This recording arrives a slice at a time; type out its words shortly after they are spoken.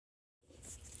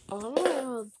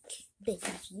all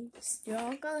babies, you're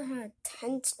all gonna have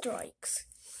 10 strikes.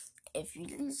 If you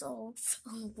lose all,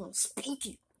 I'm gonna spank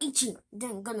you, eat you,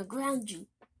 then I'm gonna ground you.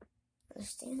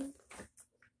 Understand?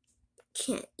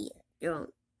 Can't eat your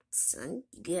own son.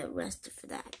 You get arrested for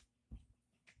that.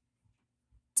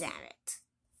 Damn it.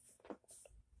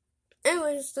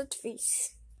 Anyways, let's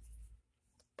feast.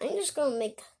 I'm just gonna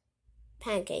make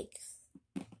pancakes.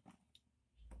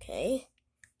 Okay?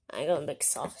 I'm gonna make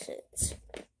sausage.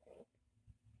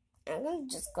 I'm gonna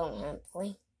just go ahead and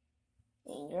play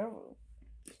in your room.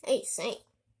 Hey, Saint.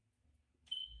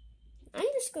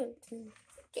 I'm just going to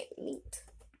get meat.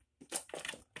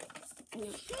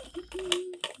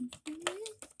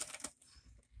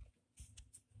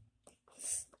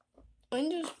 I'm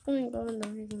just going to go in the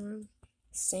living room.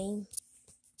 Same.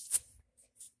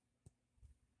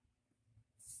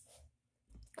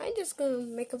 I'm just going to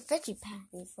make a veggie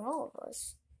patty for all of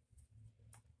us.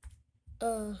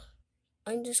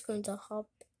 I'm just going to hop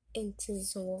into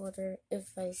some water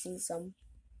if I see some.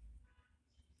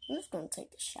 I'm just going to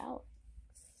take a shower.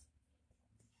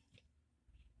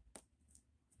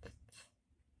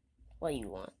 What do you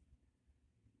want?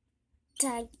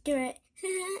 Tiger.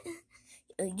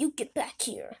 You get back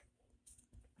here.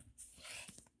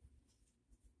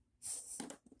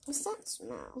 What's that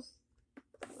smell?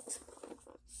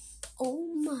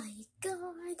 Oh my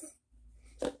god.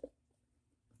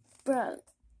 Bro,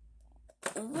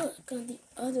 look on the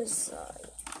other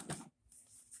side.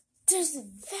 There's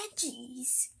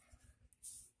veggies.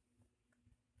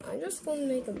 I'm just gonna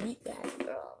make a meat patty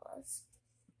for all of us.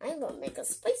 I'm gonna make a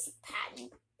spicy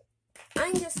patty.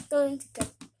 I'm just going to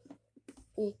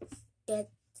get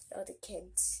the other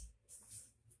kids.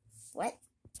 What?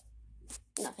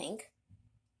 Nothing.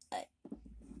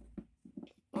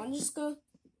 I'm just going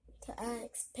to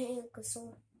ask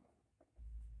Allosaurus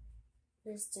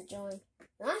to join.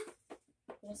 Huh?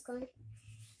 I'm just going to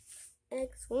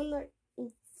ask one of my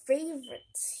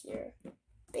favorites here.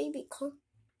 Baby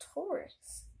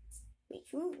Taurus. Wait,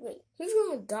 who's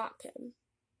going to adopt him?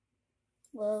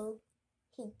 Well,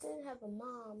 he did have a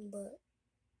mom, but...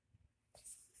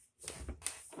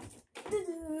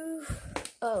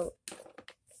 Oh.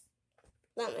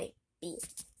 That might be...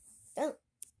 Oh.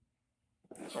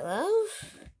 Hello?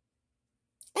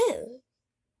 Oh.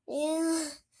 Yeah,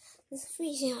 it's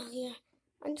freezing out here.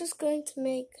 I'm just going to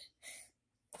make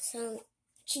some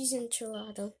cheese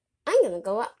enchilada. I'm gonna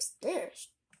go upstairs.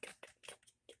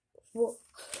 Whoa,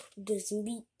 there's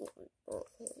meat.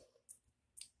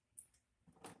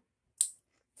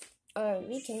 Alright,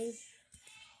 we can.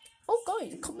 Oh,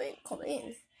 guys, come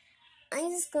in.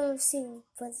 I'm just gonna see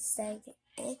what the second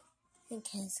and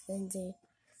Ken's gonna do.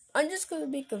 I'm just gonna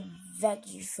make a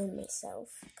veggie for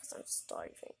myself because I'm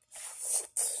starving.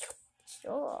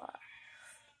 Sure.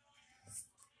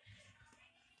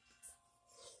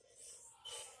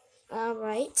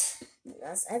 Alright,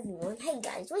 that's everyone. Hey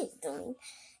guys, what are you doing?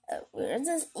 We're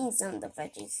just eating some of the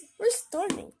veggies. We're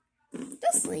starving.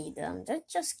 Just leave them. They're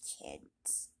just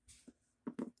kids.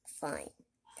 Fine.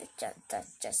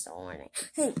 That's just a warning.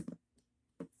 Hey,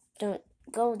 don't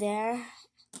go there.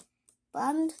 But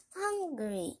I'm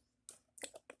hungry.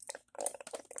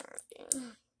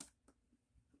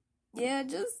 Yeah,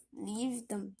 just leave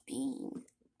them be.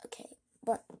 Okay,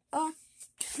 but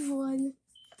everyone,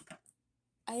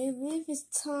 I believe it's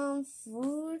time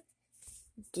for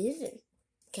dinner.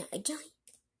 Can I join?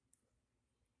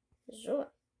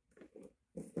 Sure.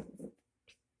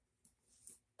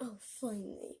 Oh,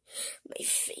 finally, my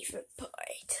favorite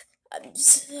part. I'm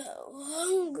so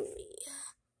hungry.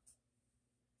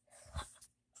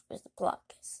 Where's the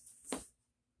clock?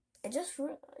 I just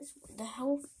realized what the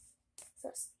hell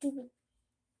that stupid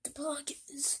the clock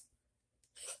is.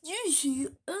 Usually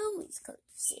always comes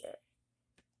here.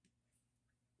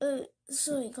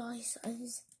 Sorry guys, I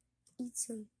just eat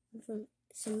some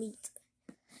meat.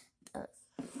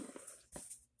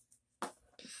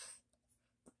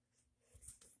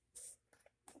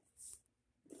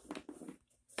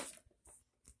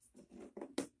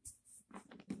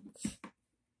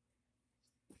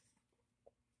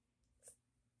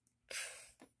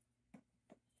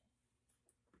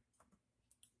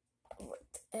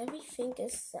 Everything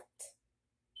is set.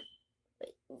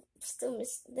 Wait, still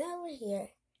missing. Now we're here.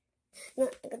 No,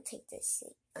 I can take this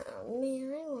seat. Oh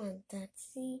man, I want that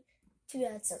seat. Too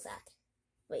bad, so sad.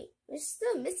 Wait, we're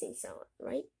still missing someone,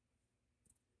 right?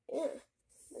 Yeah,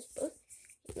 there's both.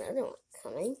 Another one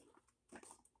coming.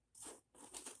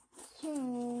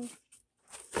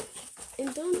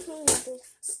 And don't tell me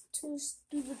those two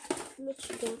stupid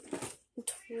Michigan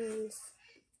twins.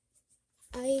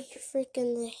 I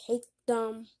freaking hate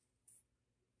them.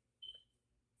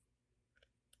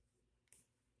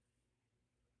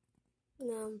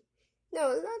 No,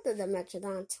 not the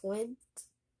Dimetrodon twins.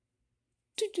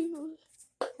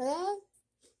 Hello?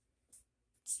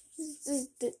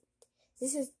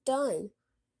 This is done.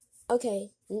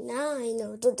 Okay, now I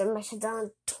know the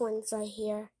Dimetrodon twins are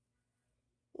here.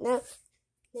 Now,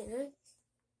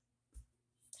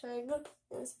 sorry, look,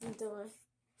 that's the door.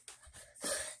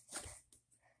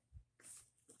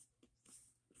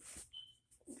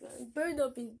 Burn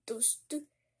up in those stupid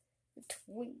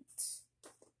twins.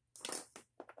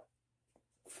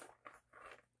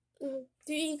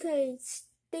 Three kinds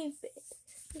stupid.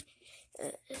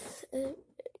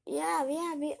 Yeah,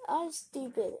 we are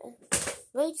stupid.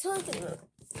 What are you talking about?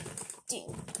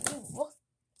 Dude, what?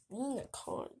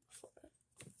 Unicorn.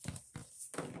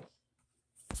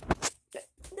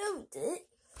 No, dude.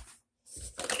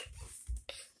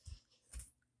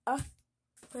 I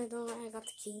don't know. I got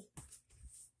the key.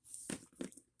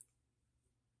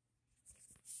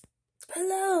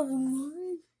 Hello,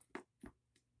 everyone.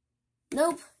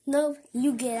 Nope.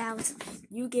 You get out.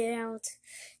 You get out.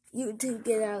 You two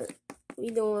get out.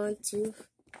 We don't want to.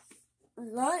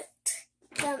 Let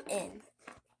them in.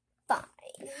 Fine.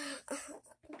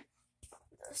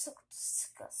 They're so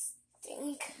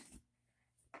disgusting.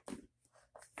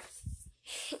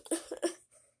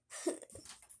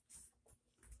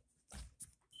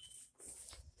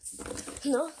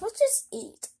 No, let's just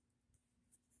eat.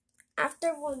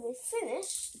 After when we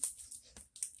finish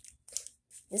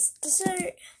this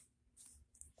dessert.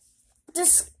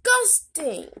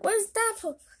 Disgusting! What is that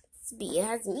supposed to be? It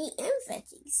has meat and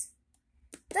veggies.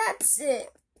 That's it.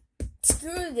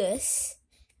 Screw this.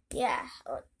 Yeah,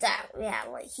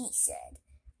 what he said.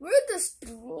 We're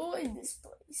destroying this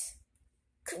place.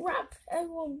 Crap,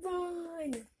 everyone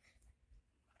run!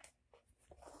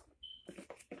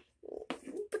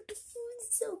 But the food is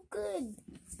so good.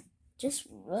 Just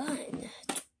run.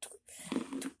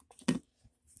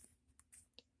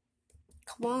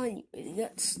 Come on, you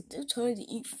idiots. Still trying to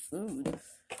eat food.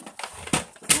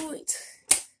 Wait.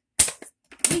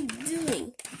 What are you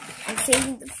doing? I'm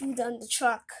saving the food on the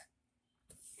truck.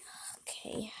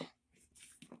 Okay.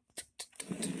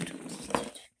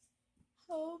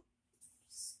 Oh,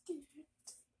 scared.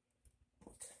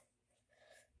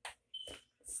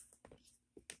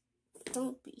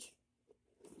 Don't be.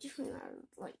 You're not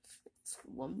life. It's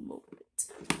one moment.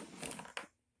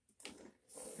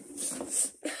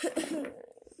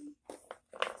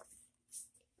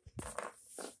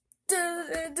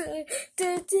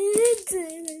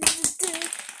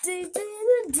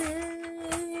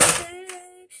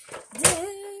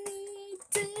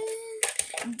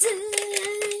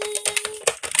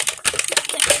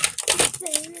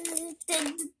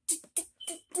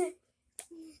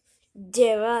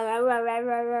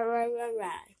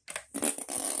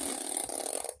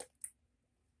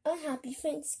 Unhappy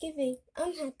Thanksgiving.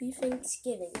 Unhappy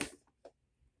Thanksgiving.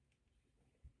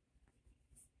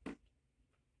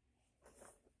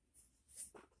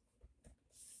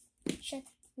 Shit,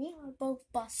 we are both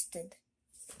busted.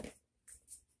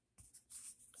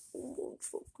 Oh,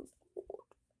 fucking God.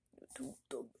 You two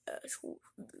dumb assholes.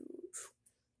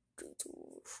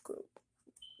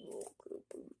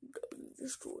 You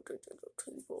destroyed it at the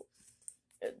table.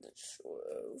 And it's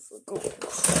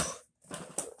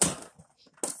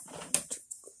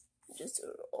just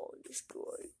all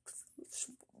destroyed.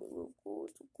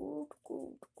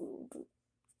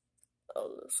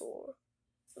 Allosaurus.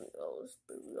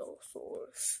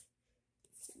 Allosaurus.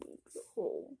 We go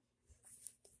home.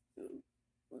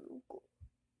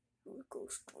 We'll go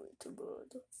straight to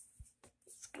bed.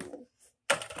 Let's go.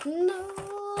 No.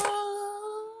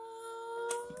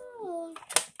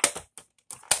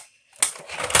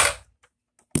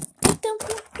 I don't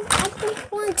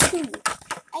want to.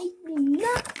 I do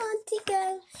not want to go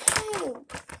home.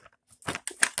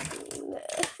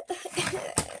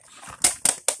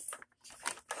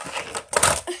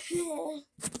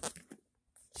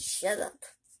 Shut up.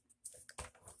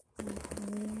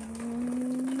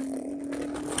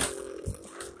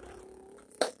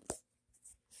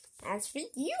 As for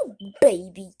you,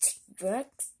 baby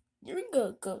T-Rex, you're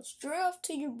gonna go straight off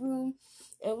to your room,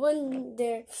 and when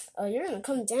there, you're gonna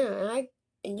come down,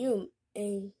 and me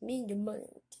and your mother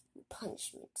will give you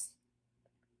punishments.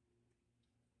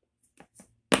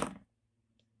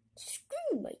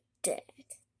 Screw my dad.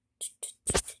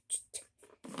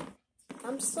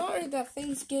 I'm sorry that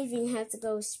Thanksgiving had to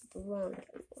go super wrong.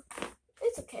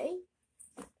 It's okay.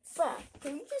 But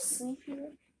can we just sleep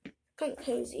here? Kind of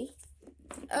cozy.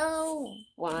 Oh,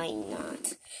 why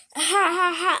not? Ha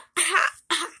ha ha ha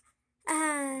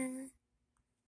ha.